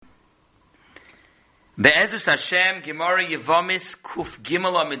Be'ezus Hashem, Gemara Yevamis, Kuf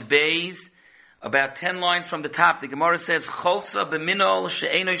Gimel Amid Beis, about 10 lines from the top. The Gemara says, Cholza b'minol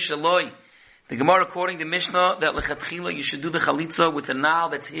she'enoi shaloi. The Gemara quoting the Mishnah that lechatchila you should do the chalitza with a naal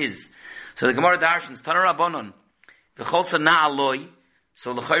that's his. So the Gemara darshans, Tanar Rabbanon, v'cholza na'aloi.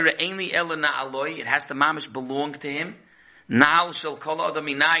 So l'chayra ainli ela na'aloi. It has to mamish belong to him. Naal shel kol adam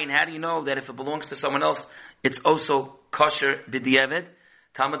minayin. How do you know that if it belongs to someone else, it's also kosher b'diavad?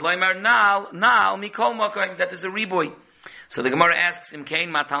 Talmud Loimer Naal Mikol Makom, that is a riboy. So the Gemara asks him, Kain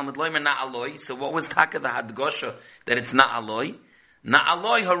Ma Talmud Loimer Na'aloi. So what was Taka the Hadgosha that it's Na'aloi?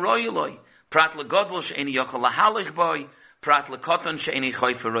 Na'aloi Haroyaloi. Prat Legodlo She'eni Yochel Lahalich Boy. Prat Lekoton She'eni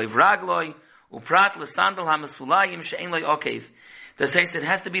Choy Feroiv Ragloi. Uprat Lesandal HaMasulayim She'en Loi Okev. That says it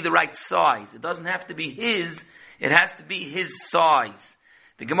has to be the right size. It doesn't have to be his. It has to be his size.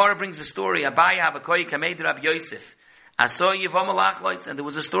 The Gemara brings a story. Abaya Havakoy Kamed Rab Yosef. I saw Yevom Alachloitz, and there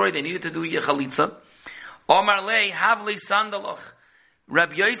was a story they needed to do Yechalitza. Omar Lei Havli Sandaloch.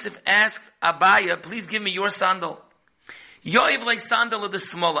 Rabbi Yosef asked Abaya, please give me your sandal. Yoiv Lei Sandal of the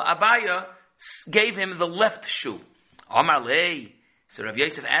smaller. Abaya gave him the left shoe. Omar Lei. So Rabbi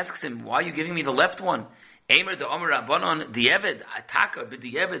Yosef asks him, why are you giving me the left one? Eimer the Omar Rabbanon, the Eved, Ataka, but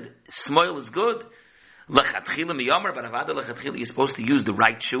the Eved, smoil is good. Lechatchila miyomer, but Avada Lechatchila, you're supposed to use the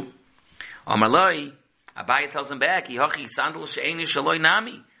right shoe. Omar Lei. Abaya tells him back, Yihochi sandal she'eni shaloi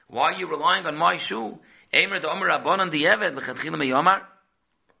nami. Why are you relying on my shoe? Eimer the Omer Rabbanon the Eved, l'chatchila meyomar.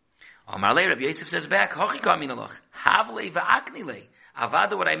 Omar lei, Rabbi Yosef says back, Hochi kaminaloch, havlei va'aknilei.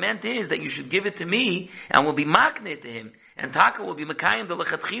 Avada, what I meant is that you should give it to me, and we'll be makne to him. And Taka will be mekayim the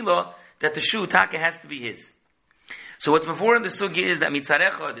l'chatchila, that the shoe, Taka has to be his. So what's before in the sugi is that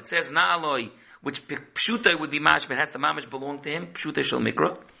mitzarecha, it says na'aloi, which pshuta would be mash, but has to mamish belong to him, pshuta shel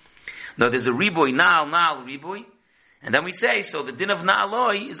mikra. Now there's a riboy, naal, riboy. And then we say, so the din of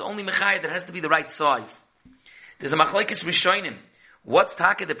na'aloi is only mechayah, that has to be the right size. There's a machlekes rishonim. What's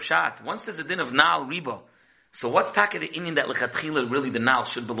taka the pshat? Once there's a din of naal, ribo. So what's taka the inyan that lechatchila, really the naal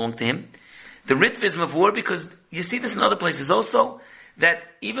should belong to him? The ritv is mavur, because you see this in other places also, that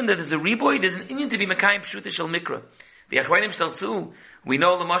even though there's a riboy, there's an inyan to be mekayim pshuta shel mikra. The achronim shtalzu, we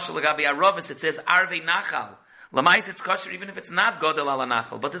know l'mashal l'gabi aravis, it says arvei nachal. Lamais it's kosher even if it's not godel ala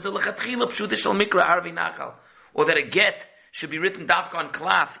nachal, but there's a lechatchila pshuta shel mikra arvi nachal, or that a get should be written dafka on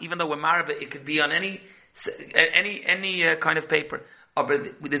klaf, even though we're marba it could be on any kind of paper.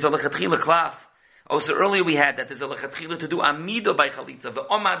 But there's a lechatchila klaf. Also earlier we had that there's a lechatchila to do amido by chalitza,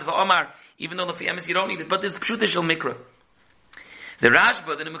 v'omad, even though the fiyamis you don't need it, but there's pshuta shel mikra. The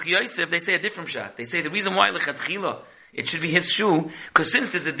Rashba, the Nemuch Yosef, they say a different shot. They say the reason why lechatchila it should be his shoe, because since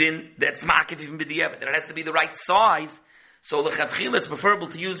there's a din that's makif even b'di'evet, that it has to be the right size, so lechatchila it's preferable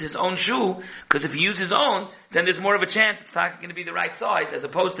to use his own shoe, because if you use his own, then there's more of a chance it's not going to be the right size, as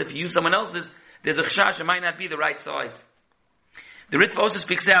opposed to if you use someone else's, there's a chashash, it might not be the right size. The Ritva also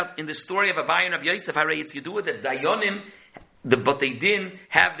speaks out in the story of Abaye and Rabbi Yosef, it's Yeduah that Dayonim, but they didn't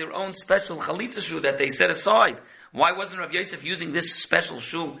have their own special chalitza shoe that they set aside. Why wasn't Rabbi Yosef using this special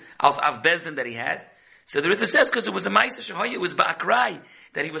shoe, als av bezdin that he had? So the Ritva says, because it was a Maisa Shehoya, it was Ba'akrai,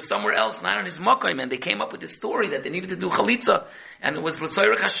 that he was somewhere else, not on his Mokoim, and they came up with this story that they needed to do Chalitza, and it was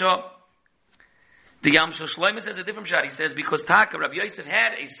L'tzoyrech Hashem. The Yam Shel Shloimeh says a different shot. He says, because Taka, Rabbi Yosef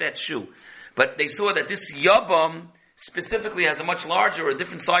had a set shoe, but they saw that this Yabam specifically has a much larger or a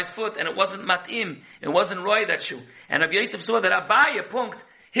different size foot, and it wasn't Matim, it wasn't Roy, that shoe. And Rabbi Yosef saw that Abaya, punkt,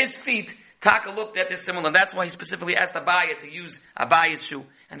 his feet, Taka looked at this similar, and that's why he specifically asked Abaya to use Abaya's shoe.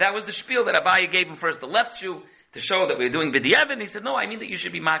 And that was the spiel that Abaya gave him first, the left shoe, to show that we're doing b'di'evet. And he said, no, I mean that you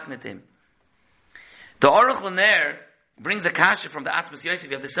should be maknet him. The Aruch LaNer brings a kasha from the Atzmas Yosef.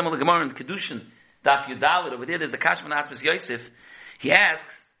 You have the similar Gemara in Kedushin, Daf Yudalit. Over there's the kasha from the Atzmas Yosef. He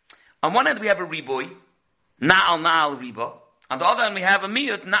asks, on one hand we have a riboy, na'al ribo. On the other hand we have a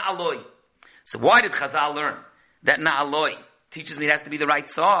miyut, na'aloi. So why did Chazal learn that na'aloi teaches me it has to be the right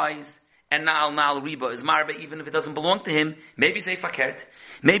size? And na'al riba is marba even if it doesn't belong to him. Maybe say fakert.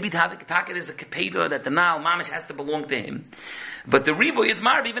 Maybe taka is a kapeda that the na'al mamish has to belong to him. But the riba is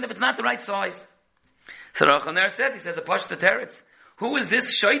marba even if it's not the right size. So Aruch LaNer says, he says a pashta teretz. Who is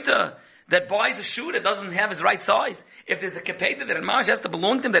this shaita that buys a shoe that doesn't have his right size? If there's a kapeda that mamish has to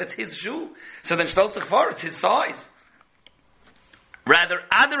belong to him, that it's his shoe, so then shtel tzachvar, it's his size. Rather,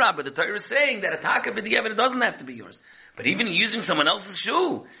 Adarabah, the Torah is saying that a taka b'di'evet, it doesn't have to be yours. But even using someone else's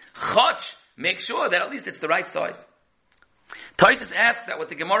shoe, chotch, make sure that at least it's the right size. Tosfos asks that what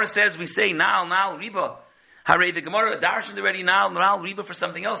the Gemara says, we say, na'al, riba. Hare, the Gemara, darshaned already, na'al, riba for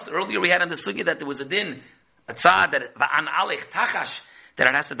something else. Earlier we had on the sugya that there was a din, a tzad, that va'an alech tachash, that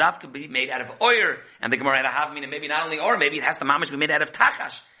it has to dafka be made out of oil, and the Gemara had a havmin, and maybe not only oil, maybe it has to mamish be made out of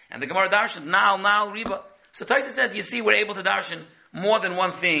tachash. And the Gemara darshan Na'al Riba. So Taisa says, you see, we're able to darshan more than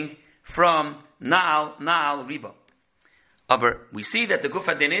one thing from Na'al Riba. Aber we see that the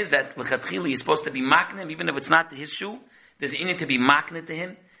Gufa Din is that L'chatchili is supposed to be maknim, even if it's not his shoe. There's a need to be makne to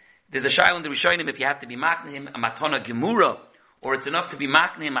him. There's a shail in the Rishonim if you have to be makne him, a matona gemura, or it's enough to be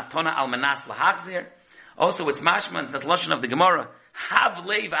makne him, matona almanas lahachzir. Also, it's mashman's that lashon of the Gemara, have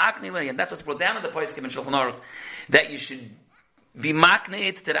leiv aknilei, and that's what's brought down in the Poskim in Shulchan Aruch, that you should be makne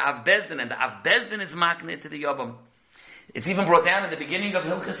it to the Avbezdin, and the Avbezdin is makne to the Yobam. It's even brought down in the beginning of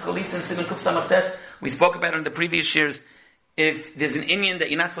Hilchis Chalitza and Siman Kuf Samachtes. We spoke about it in the previous years. If there's an Indian that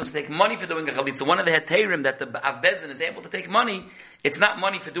you're not supposed to take money for doing a chalitza, one of the heterim that the Avbezdin is able to take money, it's not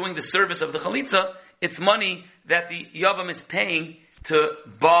money for doing the service of the chalitza, it's money that the Yavam is paying to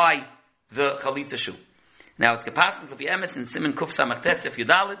buy the chalitza shoe. Now it's kapasn of Yemes in Siman Kuf Samachtes if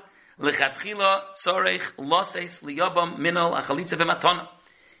Yudalit, lechatchila tzorech loses liyavam minol a chalitza v'matona.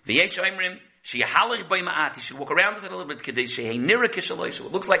 V'yesh oimrim sheyahalich by ma'at, he should walk around with it a little bit, kedei shehei nira kishaloishu,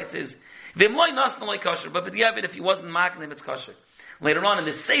 it looks like it's his. V'imloi nas v'loi kosher, but if he wasn't marking him, it's kosher. Later on in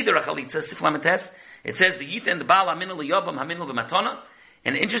the Seder HaChalitza, Sif Lamates, it says the Yita and the Baal Haminul Yobam Haminul B'matona.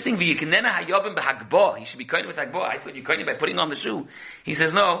 And interesting, v'yikinena hayobam b'hagbah. He should be koine with hagbah. I thought you koine by putting on the shoe. He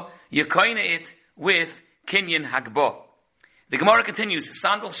says no, you koine it with kinyan hagbah. The Gemara continues,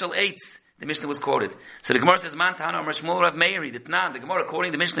 sandal shel eitz. The Mishnah was quoted. So the Gemara says, man tahana Amar Shmuel Rav Meir. The Gemara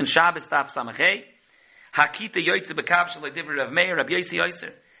quoting the Mishnah in Shabbos Taf Samachei. Hakita yoytze b'kav shel divri Rav Meir Rav Yosi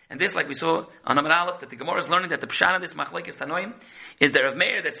Yoser. And this, like we saw on Amar Aleph, that the Gemara is learning that the pshat of this machlekes tanoim is there Rav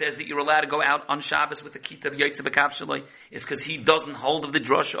Meir that says that you're allowed to go out on Shabbos with the kitab yoytze b'kav shaloi is because he doesn't hold of the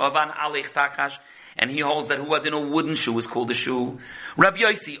drush of an alech takash, and he holds that who had in a wooden shoe is called a shoe. Rabbi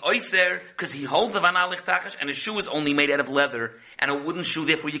Yosi oiser because he holds of an alech takash, and a shoe is only made out of leather, and a wooden shoe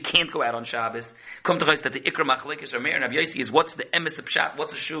therefore you can't go out on Shabbos. Come to us that the ikra machlekes Rav Meir and Rabbi Yosi is what's the emes of pshat,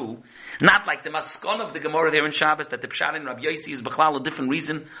 what's a shoe? Not like the maskon of the Gemara there in Shabbos that the pshat in Rabbi Yosi is b'chlal a different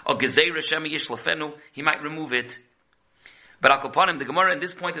reason. Or gezeira shema yishlafenu, he might remove it. But Akopanim, the Gemara in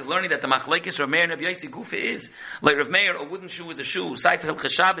this point is learning that the machlekes Rav Meir and Rabbi Yosi gufa is like Rav Meir, a wooden shoe is a shoe. Seif hilchas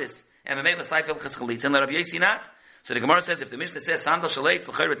Shabbos and Mamela Seif hilchas Chalitza, and Rabbi Yosi not. So the Gemara says if the Mishnah says sandal shaleit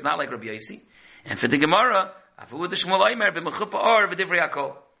l'chayr, it's not like Rabbi Yosi. And for the Gemara, avu the Shmuel Omer b'mechupa or v'divrei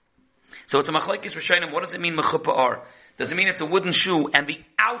Yaakov. So it's a machlekes Rishonim. What does it mean mechupa or? Does it mean it's a wooden shoe and the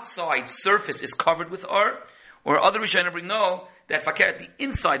outside surface is covered with or other Rishonim bring no that fakir the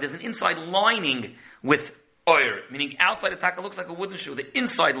inside there's an inside lining with meaning outside the taka looks like a wooden shoe. The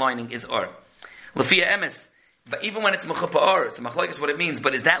inside lining is Lafia emes. But even when it's mechupa it's a machlokes what it means.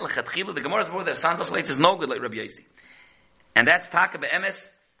 But is that lechatchila? The Gemara is more that sandal shleitz is no good like Rabbi Yosi. And that's taka be'emes,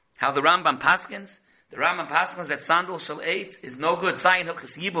 how the Rambam paskins. The Rambam paskins that sandal shleitz is no good. Sayin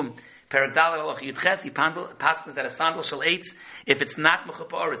hilchis yibum, perak daled aloch yudches, he paskins that a sandal shleitz, if it's not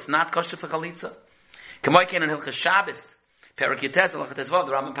mechupa it's not kosher for chalitza. Kamoyken and hilchis Shabbos, perak yudches aloch yudches,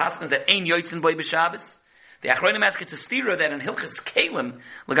 the Rambam paskins that ein yoitzin boy b'Shabbos. The Achronim ask it's a stira that in Hilchas Kalim,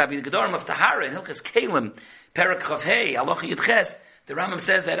 Lagabi the Gedorim of Tahara, in Hilchas Kalim, Perak Chavhei, Aloch Yidches, the Rambam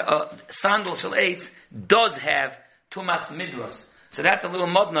says that a sandal shel eitz does have Tumas Midros. So that's a little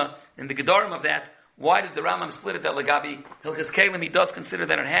modna in the Gedorim of that. Why does the Rambam split it that Lagabi Hilchas Kalim, he does consider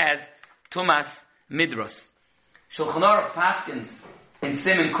that it has Tumas Midros. Shulchan Aruch Paskins in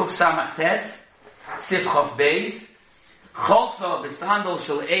Siman Kuf Samach Tes, Sif Chav Beis, Cholza b'sandal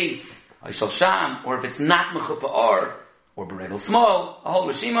shel eitz, or if it's not mechupa or beregel small, a whole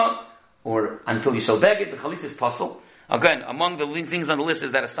rishima, or until you shall beg it, the chalitza is puzzle. Again, among the things on the list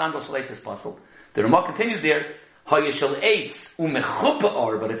is that a sandal shal eitz is puzzle. The Ramah continues there, haya shal eitz umechupa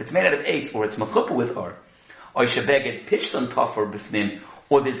or, but if it's made out of eitz or it's mechupa with or shebeg it pishtan tafar b'fnim,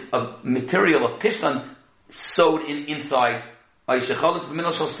 or there's a material of pishtan sewed inside, shechalitz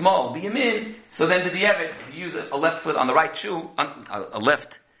b'minol shal small b'yamin. So then the diavad, if you use a left foot on the right shoe, a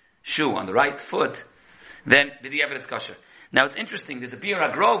left shoe on the right foot, then the evidence kosher. Now it's interesting, there's a Bir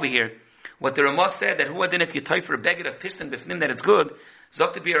Agra over here, what the Ramah said, that who adin if you tie for a beggar of pishtan b'fnim that it's good,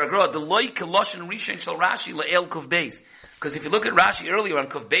 zok the Bir Agra, the loy keloshin rishon shal Rashi la'el kuf beis. Because if you look at Rashi earlier on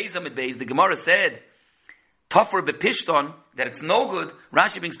kuf beis amid beis, the Gemara said, tofer b'pishtan, that it's no good.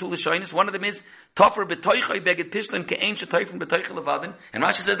 Rashi brings two l'shoinis, one of them is, tofer b'toichai beged pishtan ke'ein shetoifin b'toichai levadin, and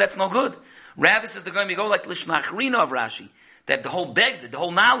Rashi says that's no good. Rather says they're going to go like l'shnachrina of Rashi, that the whole beg, the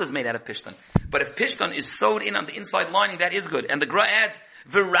whole nal is made out of pishtan. But if pishtan is sewed in on the inside lining, that is good. And the Gra adds,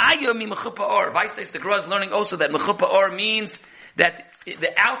 v'raya mi mechupa or. Vaistes, the Gra is learning also that mechupa or means that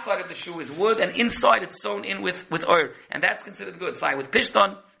the outside of the shoe is wood, and inside it's sewn in with or. And that's considered good. Sai with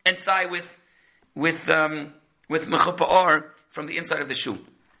pishtan, and sai with mechupa or from the inside of the shoe.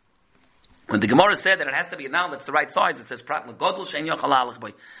 When the Gemara said that it has to be a noun that's the right size, it says prat l'godl she'en yochal halach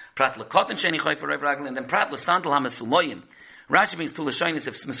boy, prat l'koten she'en yichoy for rev ragli, and then prat l'santal ha-mesuloyim. Rashi means tu l'shoynis,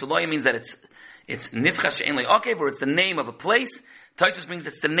 if mesuloyim means that it's nifchas she'en le'okev, or it's the name of a place. Tosfos brings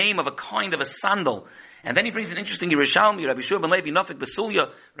it's the name of a kind of a sandal. And then he brings an interesting Yerushalmi, Rabbi Shua ben Levi, Nofik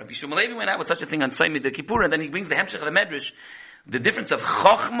Besulya. Rabbi Shua ben Levi went out with such a thing on Tzayim the Kippur, and then he brings the Hemshech of the Medrash, the difference of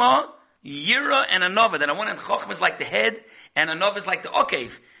Chochma, Yira, and Anova. That on one hand, Chochma is like the head, and Anova is like the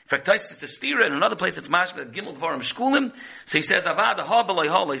Okev. In fact, Tosfos it's a stira, in another place it's Mashma, Gimel Dvarim Shkulim. So he says, Avada ha b'loi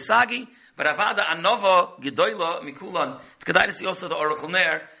ha loi sagi, but Avada Anova Gedoyla Mikulan. It's Kedai to see also the Aruch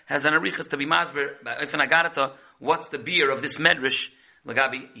LaNer has an arichas to be masber, by Ofen Agarata, what's the beer of this Medrash,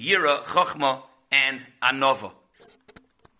 Lagabi, Yira, Chochma, and Anova.